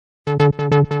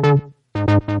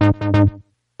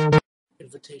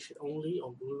invitation only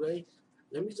on Blu-ray.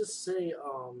 Let me just say,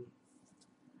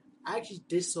 I actually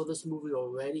did saw this movie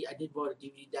already. I did bought a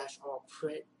DVD-R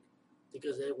print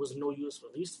because there was no US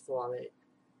release for it.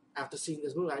 After seeing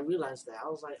this movie, I realized that I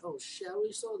was like, "Oh shit, I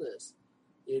already saw this."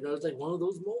 It's like one of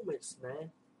those moments,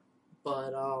 man.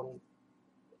 But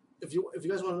if you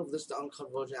guys want to know if this is the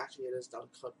uncut version, actually it is the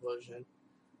uncut version,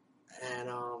 and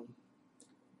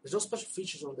there's no special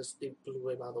features on this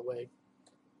Blu-ray, by the way.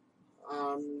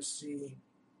 Let's see.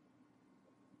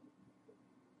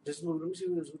 This movie. Let me see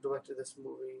who directed this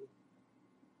movie.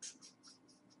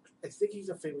 I think he's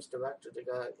a famous director. The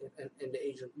guy in the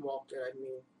Agent Market. I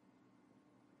mean,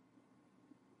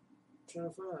 I'm trying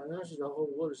to find out. Actually, the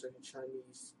whole world is like in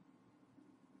Chinese.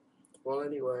 Well,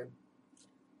 anyway,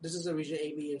 this is a region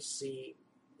A, B, and C.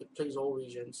 It plays all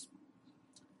regions,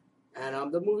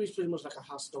 and the movie is pretty much like a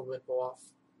Hostel ripoff.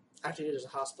 Actually, it is a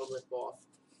Hostel ripoff,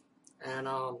 and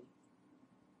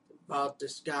about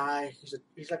this guy.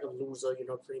 He's like a loser,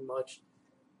 pretty much.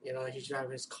 He's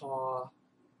driving his car,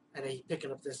 and then he's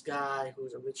picking up this guy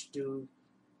who's a rich dude,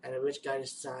 and the rich guy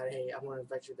decided, hey, I'm going to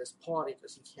invite you to this party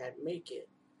because he can't make it.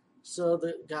 So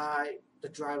the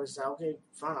driver said, okay,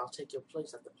 fine, I'll take your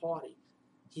place at the party.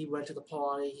 He went to the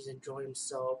party, he's enjoying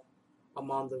himself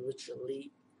among the rich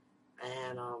elite,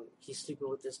 and he's sleeping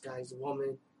with this guy's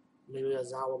woman, Maria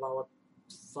Zawa,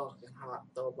 fucking hot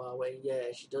though, by the way.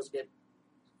 Yeah, she does get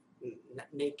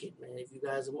naked, man. If you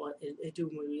guys want into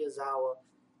Maria Zawa,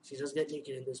 she does get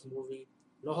naked in this movie.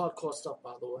 No hardcore stuff,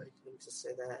 by the way. Let me just say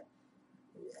that.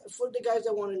 For the guys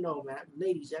that want to know, man,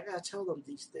 ladies, I gotta tell them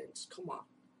these things. Come on.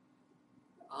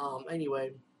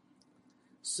 Anyway,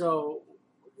 so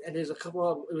and there's a couple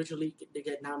of originally they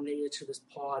get nominated to this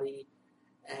party,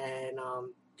 and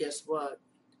guess what?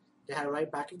 They had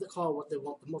right back in the car what they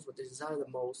want the most, what they desire the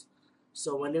most.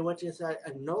 So when they went inside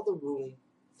another room,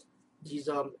 these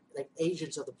like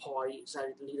agents of the party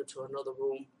decided to lead them to another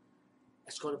room,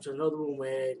 escort them to another room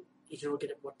where you can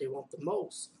get what they want the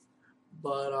most.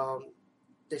 But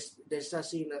they start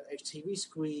seeing a TV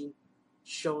screen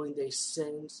showing their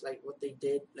sins, like what they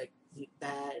did, like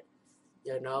bad.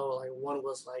 Like one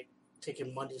was like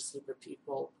taking money to sleep with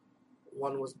people,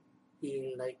 one was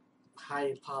being like high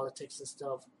in politics and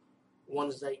stuff, one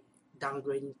is like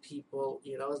downgrading people.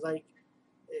 It's like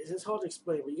it's hard to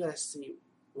explain, but you gotta see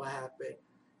what happened.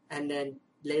 And then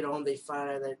later on, they find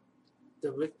out that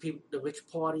the rich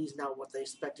party is not what they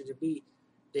expected to be.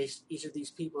 Each of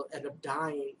these people end up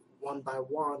dying one by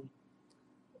one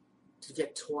to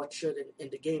get tortured in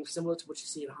the game, similar to what you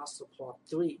see in Hostel Part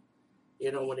 3.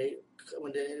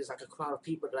 When there's like a crowd of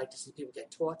people that like to see people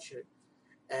get tortured,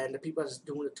 and the people that's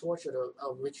doing the torture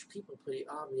are rich people, pretty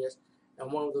obvious.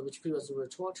 And one of the rich people that's doing the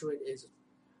torturing is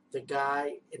the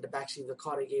guy in the backseat of the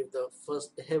car that gave the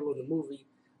hero in the movie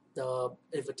the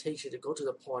invitation to go to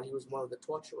the party. He was one of the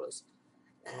torturers,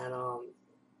 and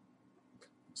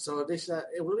so they said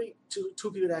it really two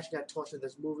people that actually got tortured in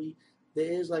this movie.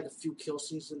 There is like a few kill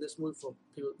scenes in this movie for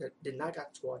people that did not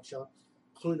get tortured,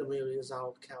 including the Maria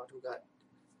Zawa character who got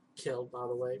killed, by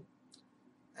the way.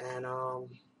 And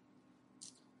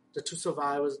the two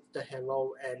survivors, the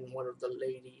hero and one of the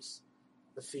ladies,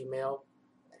 the female,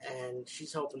 and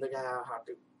she's helping the guy out how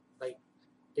to, like,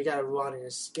 they gotta run and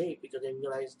escape because they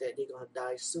realize that they're gonna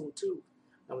die soon too.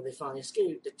 And when they finally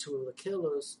escape, the two of the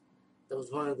killers that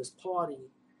was running this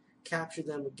party captured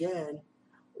them again.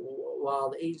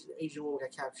 While the Asian woman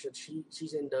got captured,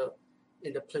 she's in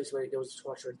the place where they was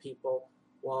torturing people.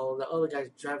 While the other guy's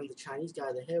driving the Chinese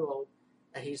guy, the hero,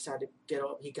 and he decided to get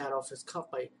off. He got off his cuff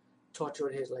by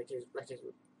torturing his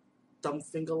thumb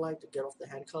finger to get off the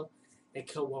handcuff and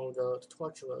kill one of the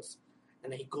torturers.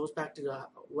 And then he goes back to the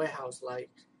warehouse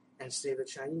and save the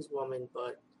Chinese woman,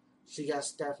 but she got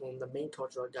stabbed from the main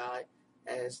torturer guy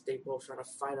as they both trying to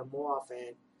fight him off,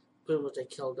 and pretty much they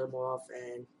killed him off,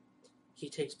 and he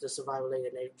takes the survivor lady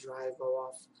and they drive her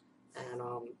off. And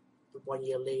 1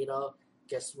 year later,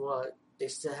 guess what? They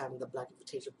still having the Black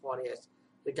Invitation party as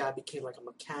the guy became like a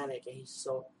mechanic, and he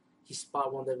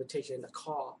spotted one of the invitation in the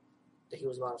car that he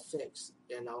was about to fix.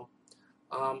 This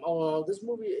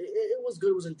movie, it was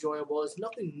good, it was enjoyable. It's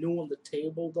nothing new on the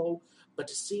table, though, but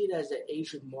to see it as an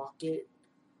Asian market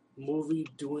movie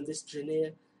doing this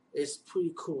genre is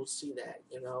pretty cool to see that,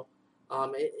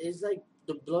 It's like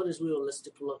the blood is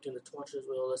realistic looking, the torture is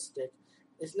realistic.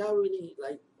 It's not really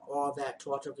like all that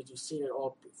torture because you've seen it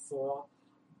all before,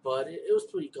 but it was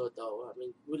pretty good, though. I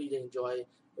mean, really did enjoy it.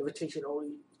 Invitation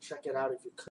only, check it out if you could.